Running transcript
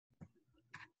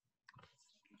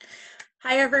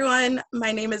Hi everyone,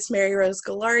 my name is Mary Rose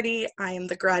Gallardi. I am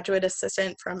the graduate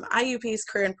assistant from IUP's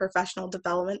Career and Professional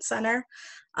Development Center.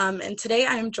 And today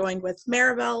I am joined with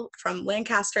Maribel from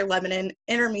Lancaster-Lebanon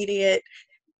Intermediate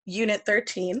Unit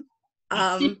 13.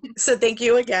 So thank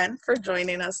you again for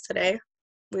joining us today.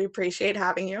 We appreciate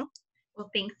having you.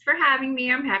 Well, thanks for having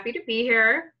me. I'm happy to be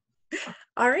here.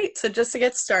 All right, so just to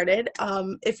get started,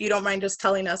 if you don't mind just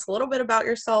telling us a little bit about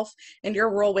yourself and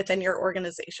your role within your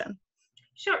organization.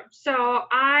 Sure. So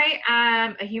I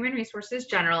am a human resources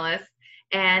generalist,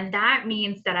 and that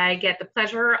means that I get the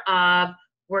pleasure of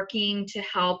working to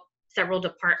help several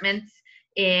departments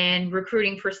in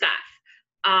recruiting for staff.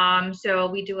 So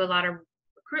we do a lot of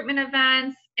recruitment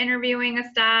events, interviewing a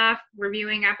staff,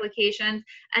 reviewing applications,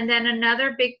 and then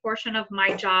another big portion of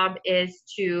my job is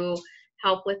to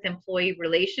help with employee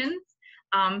relations.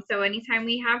 So anytime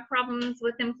we have problems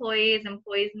with employees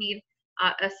need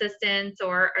assistance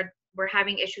or we're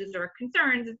having issues or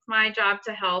concerns, it's my job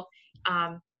to help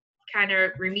kind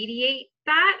of remediate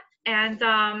that and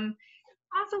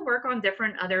also work on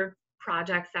different other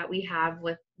projects that we have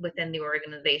within the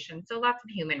organization. So lots of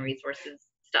human resources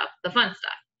stuff, the fun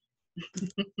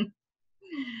stuff.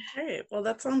 Great, well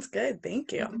that sounds good,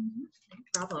 thank you. No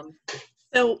problem.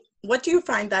 So what do you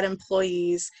find that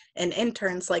employees and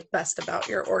interns like best about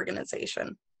your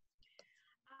organization?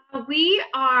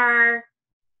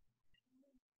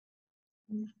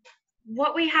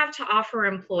 What we have to offer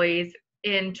employees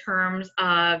in terms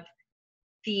of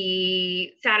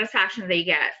the satisfaction they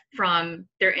get from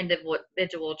their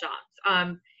individual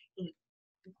jobs.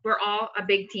 We're all a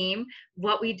big team.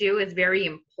 What we do is very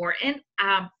important.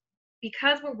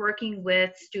 Because we're working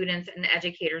with students and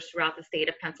educators throughout the state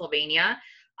of Pennsylvania,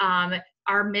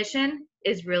 our mission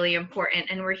is really important,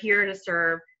 and we're here to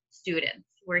serve students.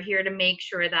 We're here to make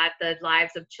sure that the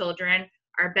lives of children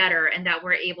are better and that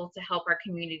we're able to help our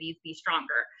communities be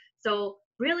stronger. So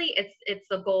really it's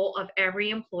the goal of every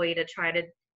employee to try to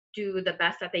do the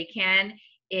best that they can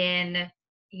in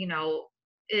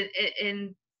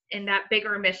that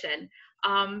bigger mission.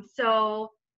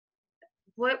 So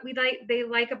what they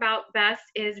like about best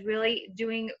is really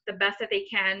doing the best that they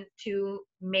can to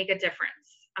make a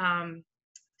difference,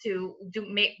 to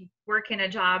work in a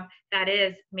job that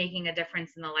is making a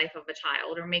difference in the life of a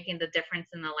child or making the difference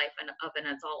in the life of an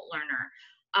adult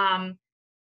learner.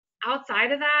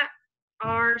 Outside of that,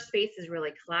 our space is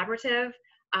really collaborative.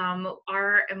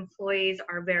 Our employees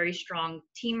are very strong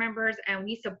team members, and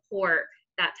we support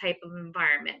that type of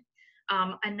environment.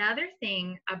 Another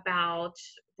thing about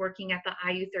working at the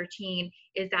IU13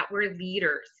 is that we're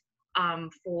leaders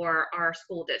for our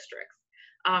school districts.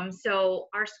 So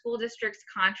our school districts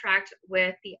contract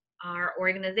with our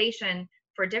organization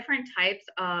for different types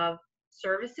of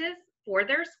services for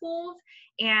their schools,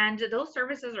 and those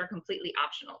services are completely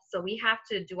optional. So we have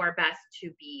to do our best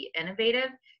to be innovative,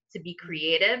 to be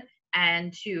creative,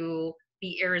 and to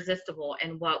be irresistible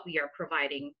in what we are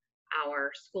providing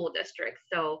our school districts.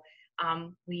 So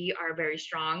we are very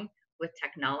strong with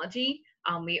technology.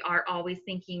 We are always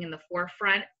thinking in the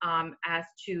forefront as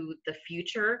to the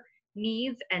future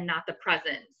needs and not the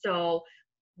present. So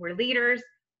we're leaders,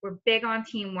 we're big on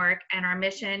teamwork, and our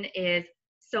mission is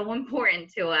so important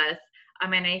to us.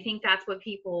 And I think that's what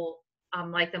people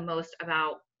like the most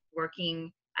about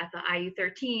working at the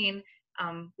IU13.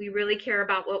 We really care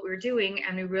about what we're doing,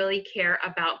 and we really care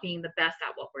about being the best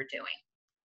at what we're doing.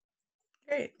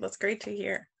 Great, that's great to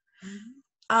hear.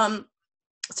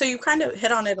 So you kind of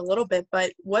hit on it a little bit,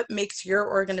 but what makes your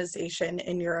organization,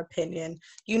 in your opinion,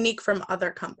 unique from other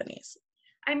companies?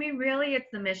 Really,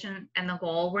 it's the mission and the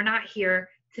goal. We're not here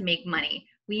to make money.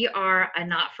 We are a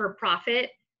not-for-profit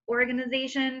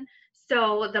organization.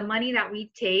 So the money that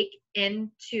we take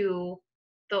into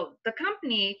the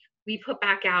company, we put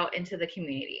back out into the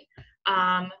community.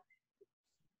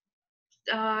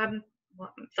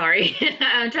 Sorry,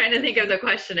 I'm trying to think of the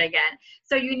question again.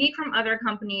 So unique from other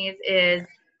companies is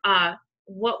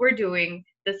what we're doing,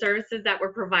 the services that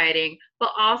we're providing,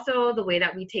 but also the way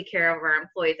that we take care of our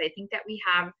employees. I think that we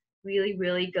have really,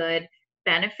 really good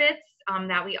benefits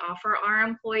that we offer our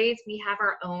employees. We have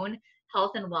our own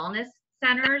health and wellness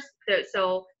centers.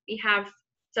 So we have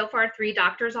so far 3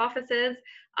 doctors' offices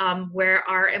where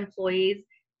our employees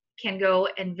can go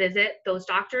and visit those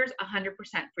doctors 100%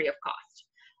 free of cost.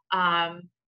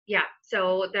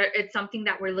 So it's something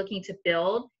that we're looking to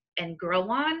build and grow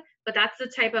on, but that's the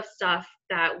type of stuff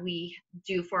that we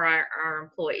do for our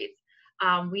employees.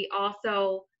 We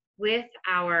also, with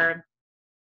our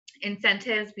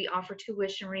incentives, we offer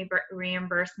tuition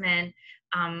reimbursement,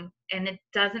 and it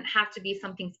doesn't have to be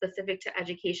something specific to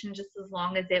education, just as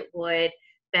long as it would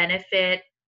benefit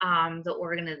the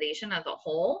organization as a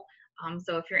whole.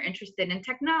 So if you're interested in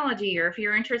technology, or if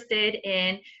you're interested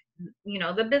in,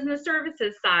 the business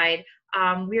services side,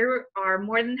 we are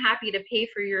more than happy to pay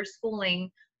for your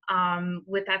schooling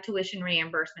with that tuition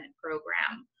reimbursement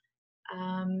program.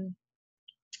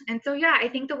 And so, yeah, I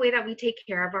think the way that we take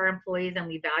care of our employees and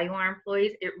we value our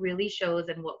employees, it really shows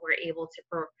in what we're able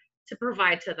to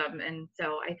provide to them. And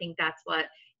so I think that's what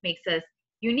makes us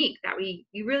unique, that we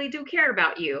really do care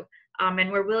about you,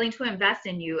 and we're willing to invest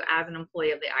in you as an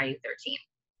employee of the IU13.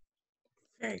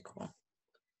 Very cool.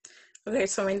 Okay,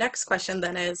 so my next question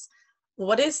then is,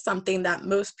 what is something that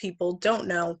most people don't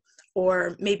know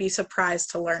or may be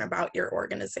surprised to learn about your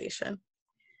organization?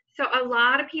 So a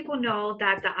lot of people know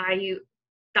that the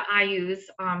IUs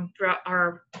throughout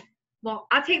our, well,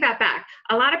 I'll take that back.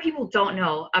 A lot of people don't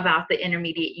know about the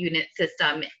intermediate unit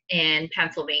system in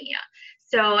Pennsylvania.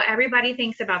 So everybody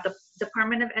thinks about the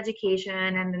Department of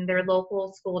Education and then their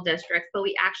local school districts, but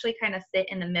we actually kind of sit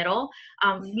in the middle.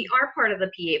 We are part of the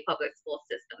PA public school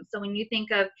system. So when you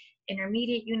think of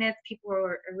intermediate units, people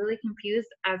are really confused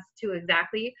as to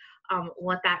exactly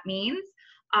what that means.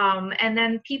 And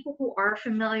then people who are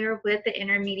familiar with the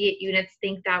intermediate units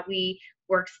think that we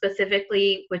work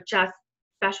specifically with just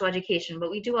special education,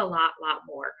 but we do a lot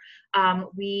more.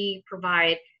 We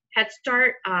provide Head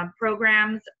Start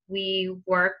programs. We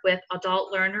work with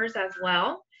adult learners as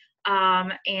well.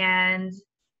 And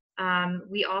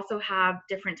we also have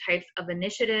different types of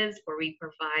initiatives where we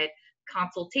provide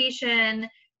consultation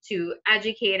to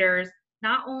educators,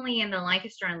 not only in the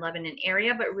Lancaster and Lebanon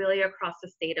area, but really across the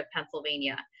state of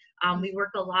Pennsylvania. We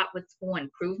work a lot with school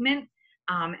improvement.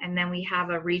 And then we have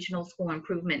a regional school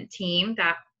improvement team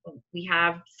that we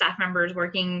have staff members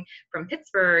working from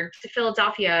Pittsburgh to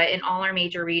Philadelphia in all our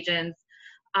major regions.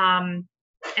 And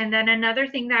then another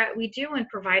thing that we do in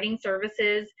providing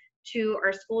services to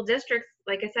our school districts,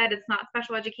 like I said, it's not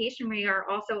special education. We are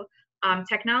also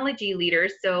technology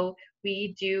leaders. So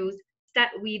we do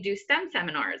STEM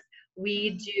seminars.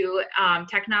 We do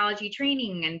technology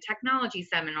training and technology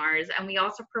seminars. And we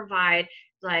also provide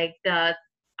like the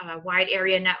wide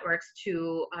area networks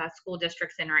to school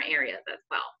districts in our areas as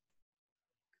well.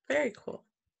 Very cool.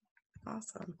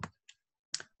 Awesome.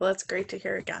 Well, that's great to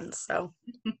hear again. So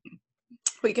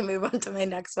we can move on to my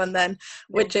next one then,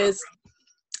 which is,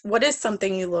 what is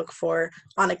something you look for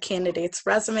on a candidate's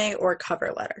resume or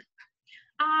cover letter?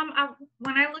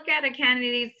 When I look at a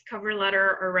candidate's cover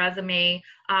letter or resume,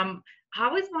 I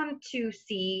always want to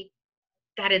see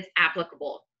that it's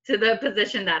applicable to the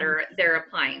position that they're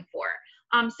applying for.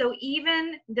 So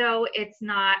even though it's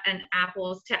not an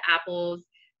apples to apples,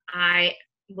 I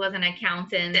was an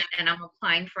accountant and I'm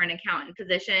applying for an accountant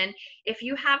position, if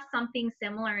you have something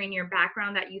similar in your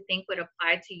background that you think would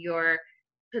apply to your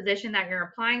position that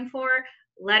you're applying for,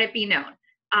 let it be known.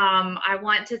 I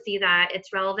want to see that it's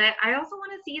relevant. I also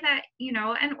want to see that,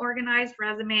 an organized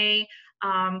resume.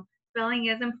 Spelling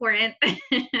is important.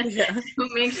 Yeah. So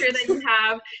make sure that you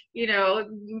have,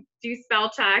 do spell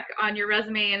check on your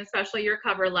resume and especially your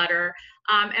cover letter.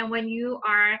 And when you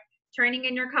are turning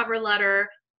in your cover letter,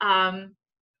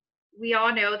 we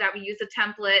all know that we use a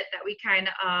template that we kind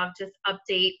of just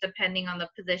update depending on the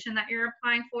position that you're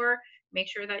applying for. Make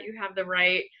sure that you have the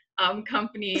right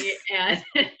company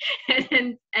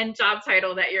and job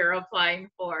title that you're applying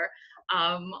for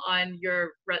on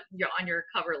your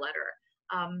cover letter.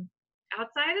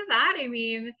 Outside of that, I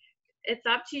mean, it's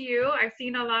up to you. I've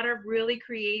seen a lot of really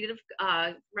creative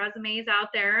resumes out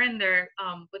there, and they're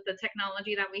with the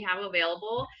technology that we have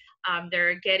available,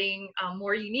 they're getting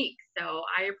more unique. So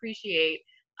I appreciate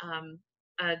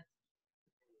a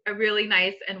really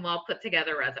nice and well put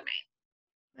together resume.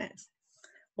 Nice.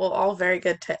 Well, all very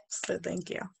good tips, so thank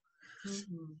you.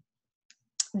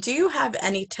 Do you have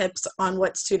any tips on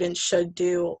what students should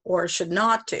do or should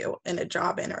not do in a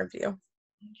job interview?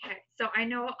 Okay, so I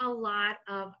know a lot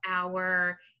of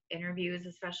our interviews,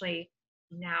 especially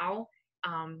now,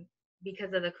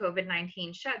 because of the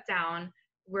COVID-19 shutdown,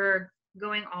 we're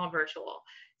going all virtual.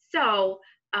 So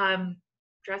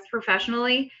dress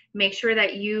professionally, make sure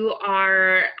that you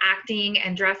are acting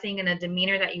and dressing in a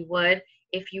demeanor that you would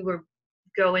if you were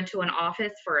go into an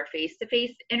office for a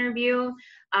face-to-face interview.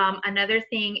 Another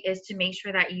thing is to make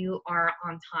sure that you are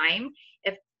on time.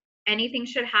 If anything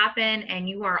should happen and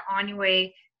you are on your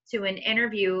way to an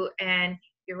interview and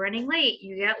you're running late,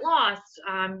 you get lost,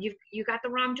 you got the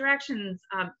wrong directions,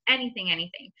 anything,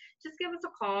 just give us a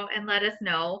call and let us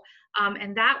know.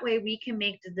 And that way we can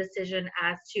make the decision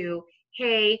as to,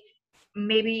 hey,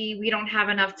 maybe we don't have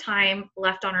enough time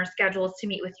left on our schedules to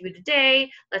meet with you today.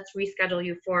 Let's reschedule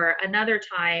you for another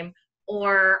time,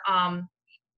 or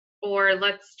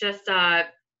let's just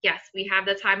yes, we have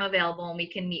the time available and we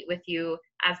can meet with you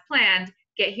as planned.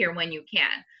 Get here when you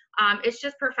can. It's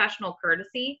just professional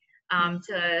courtesy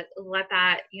to let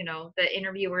that, the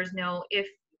interviewers know if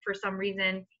for some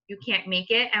reason you can't make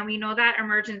it. And we know that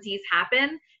emergencies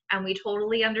happen and we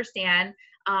totally understand.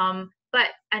 But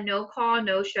a no call,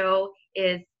 no show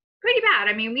is pretty bad.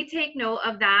 I mean, we take note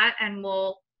of that and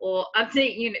we'll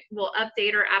update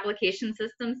our application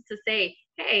systems to say,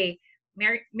 hey,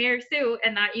 Mary Sue,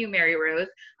 and not you, Mary Rose.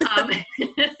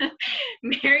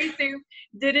 Mary Sue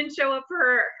didn't show up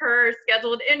for her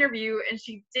scheduled interview, and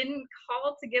she didn't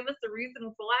call to give us a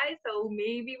reason why. So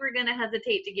maybe we're gonna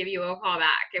hesitate to give you a call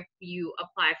back if you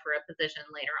apply for a position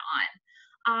later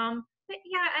on. But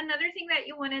yeah, another thing that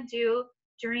you want to do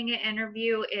during an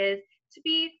interview is to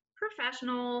be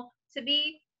professional, to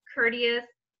be courteous,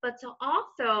 but to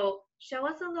also show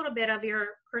us a little bit of your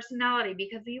personality,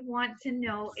 because we want to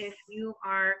know if you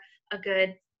are a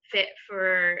good fit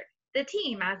for the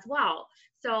team as well.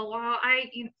 So while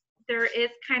there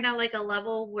is kind of like a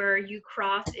level where you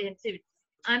cross into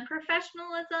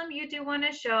unprofessionalism, you do want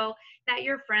to show that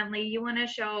you're friendly. You want to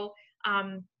show,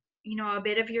 a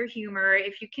bit of your humor.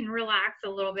 If you can relax a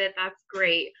little bit, that's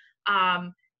great.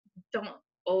 Don't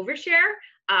overshare.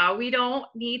 We don't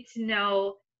need to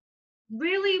know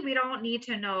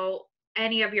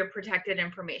any of your protected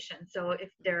information. So if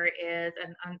there is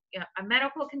a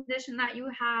medical condition that you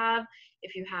have,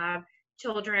 if you have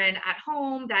children at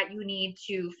home that you need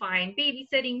to find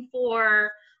babysitting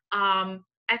for,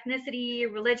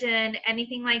 ethnicity, religion,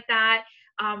 anything like that,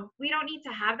 we don't need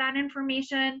to have that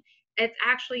information. It's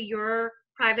actually your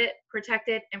private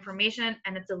protected information,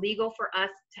 and it's illegal for us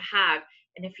to have.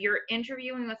 And if you're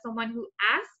interviewing with someone who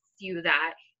asks you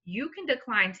that, you can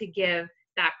decline to give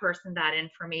that person that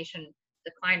information.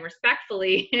 Decline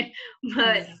respectfully,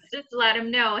 but just let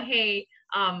them know, hey,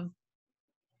 I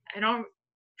don't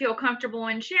feel comfortable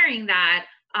in sharing that,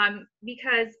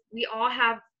 because we all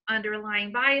have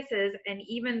underlying biases. And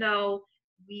even though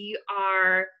we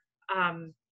are,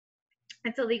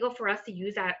 it's illegal for us to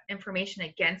use that information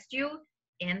against you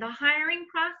in the hiring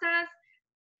process,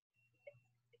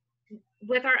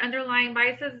 with our underlying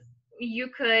biases, you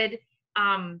could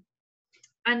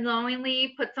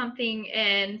unknowingly put something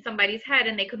in somebody's head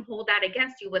and they can hold that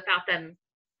against you without them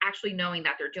actually knowing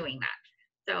that they're doing that.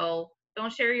 So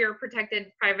don't share your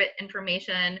protected private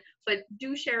information, but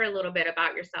do share a little bit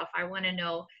about yourself. I want to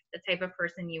know the type of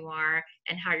person you are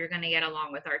and how you're going to get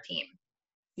along with our team.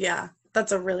 Yeah,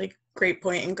 that's a really great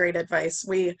point and great advice.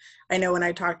 I know when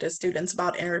I talk to students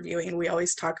about interviewing, we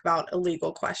always talk about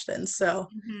illegal questions. So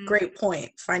great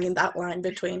point, finding that line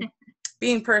between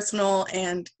being personal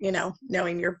and,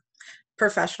 knowing your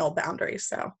professional boundaries.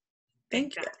 So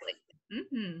thank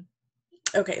you.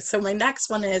 Okay, so my next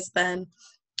one is then,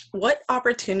 what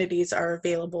opportunities are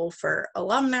available for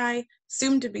alumni,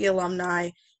 soon to be alumni,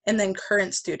 and then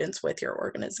current students with your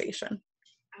organization?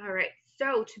 All right.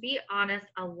 So to be honest,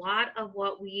 a lot of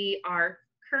what we are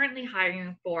currently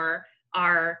hiring for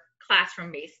are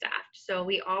classroom-based staff. So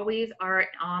we always are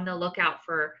on the lookout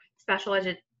for special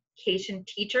education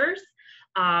teachers.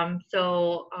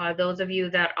 So those of you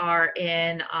that are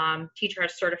in teacher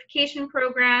certification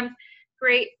programs,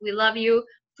 great, we love you.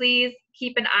 Please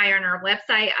keep an eye on our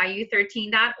website,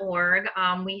 IU13.org.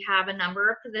 We have a number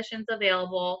of positions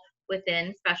available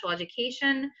within special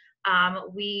education.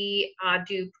 We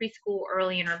do preschool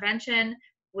early intervention,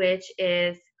 which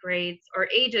is grades or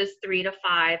ages 3 to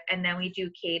 5, and then we do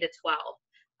K to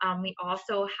 12. We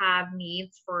also have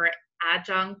needs for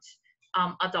adjunct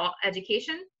adult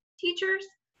education teachers,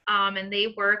 and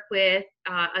they work with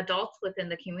adults within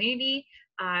the community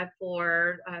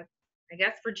for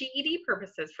GED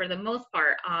purposes for the most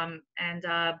part, and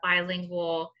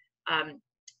bilingual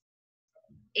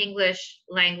English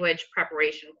language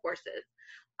preparation courses.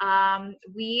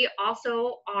 We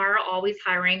also are always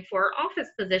hiring for office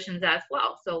positions as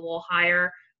well. So we'll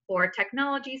hire for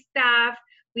technology staff.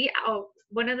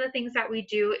 One of the things that we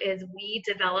do is we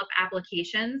develop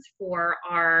applications for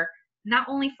not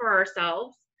only for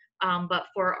ourselves, but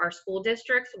for our school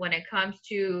districts when it comes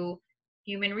to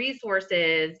human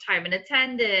resources, time and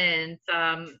attendance,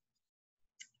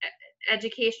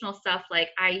 educational stuff like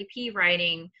IEP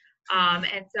writing.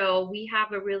 And so we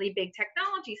have a really big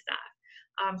technology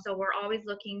staff. So we're always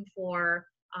looking for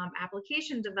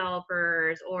application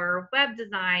developers or web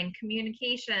design,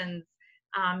 communications,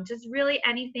 just really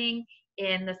anything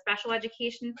in the special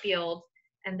education field,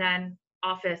 and then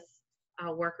office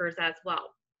workers as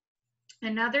well.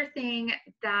 Another thing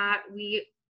that we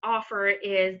offer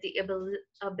is the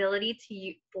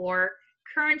ability for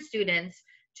current students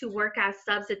to work as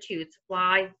substitutes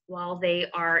while they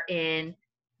are in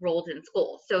enrolled in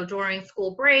school. So during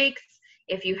school breaks,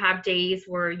 if you have days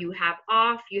where you have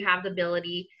off, you have the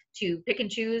ability to pick and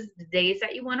choose the days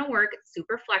that you want to work. It's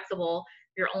super flexible.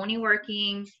 You're only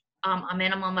working a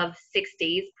minimum of 6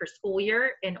 days per school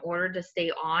year in order to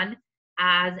stay on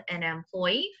as an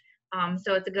employee.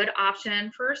 So it's a good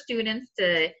option for students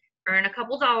to earn a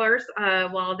couple dollars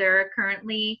while they're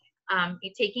currently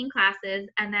taking classes.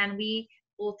 And then we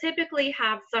will typically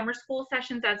have summer school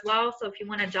sessions as well. So if you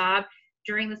want a job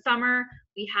during the summer,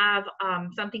 we have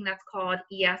something that's called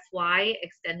ESY,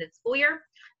 Extended School Year.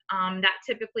 That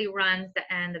typically runs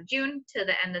the end of June to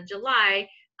the end of July,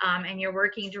 and you're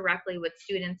working directly with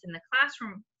students in the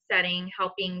classroom setting,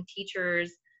 helping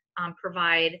teachers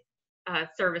provide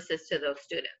services to those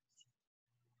students.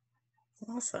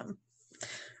 Awesome.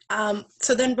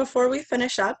 So then before we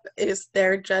finish up, is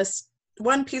there just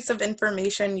one piece of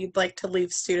information you'd like to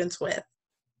leave students with?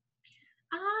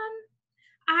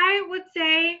 I would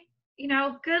say,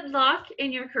 good luck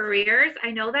in your careers.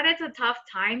 I know that it's a tough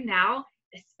time now,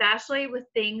 especially with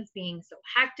things being so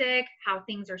hectic, how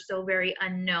things are so very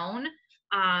unknown.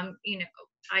 I'm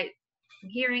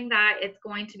hearing that it's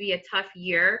going to be a tough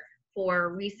year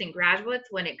for recent graduates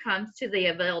when it comes to the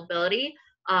availability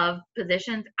of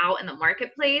positions out in the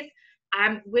marketplace.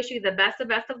 I wish you the best of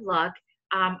luck.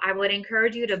 I would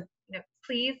encourage you to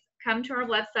please come to our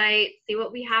website, see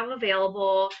what we have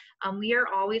available. We are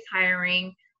always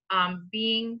hiring.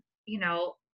 Being,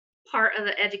 part of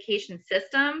the education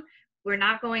system, we're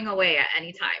not going away at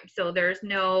any time. So there's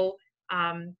no,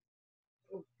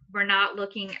 we're not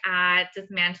looking at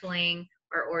dismantling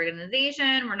our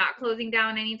organization. We're not closing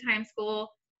down anytime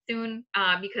soon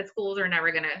because schools are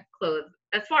never going to close,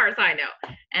 as far as I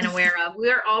know and aware of.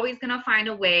 We're always going to find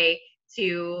a way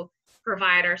to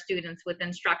provide our students with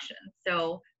instruction.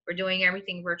 So we're doing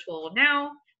everything virtual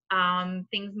now.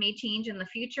 Things may change in the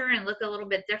future and look a little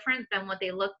bit different than what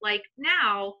they look like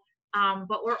now,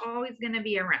 but we're always going to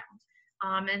be around.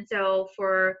 And so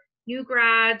for new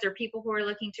grads or people who are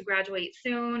looking to graduate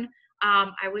soon,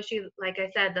 I wish you, like I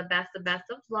said, the best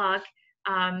of luck.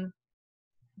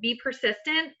 Be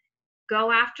persistent.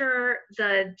 Go after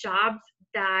the jobs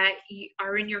that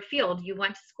are in your field. You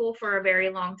went to school for a very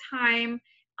long time,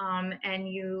 and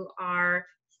you are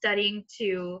studying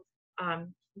to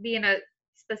be in a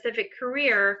specific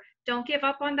career. Don't give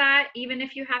up on that, even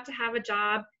if you have to have a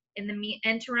job in the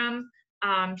interim,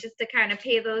 just to kind of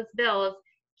pay those bills.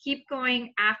 Keep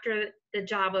going after the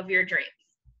job of your dreams.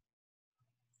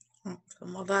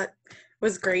 Awesome. Well, that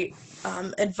was great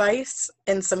advice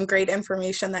and some great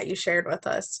information that you shared with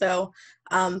us. So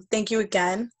thank you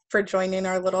again for joining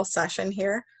our little session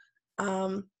here.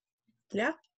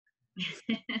 Yeah.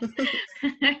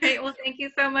 All right. Well, thank you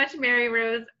so much, Mary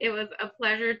Rose. It was a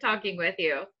pleasure talking with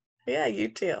you. Yeah, you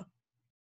too.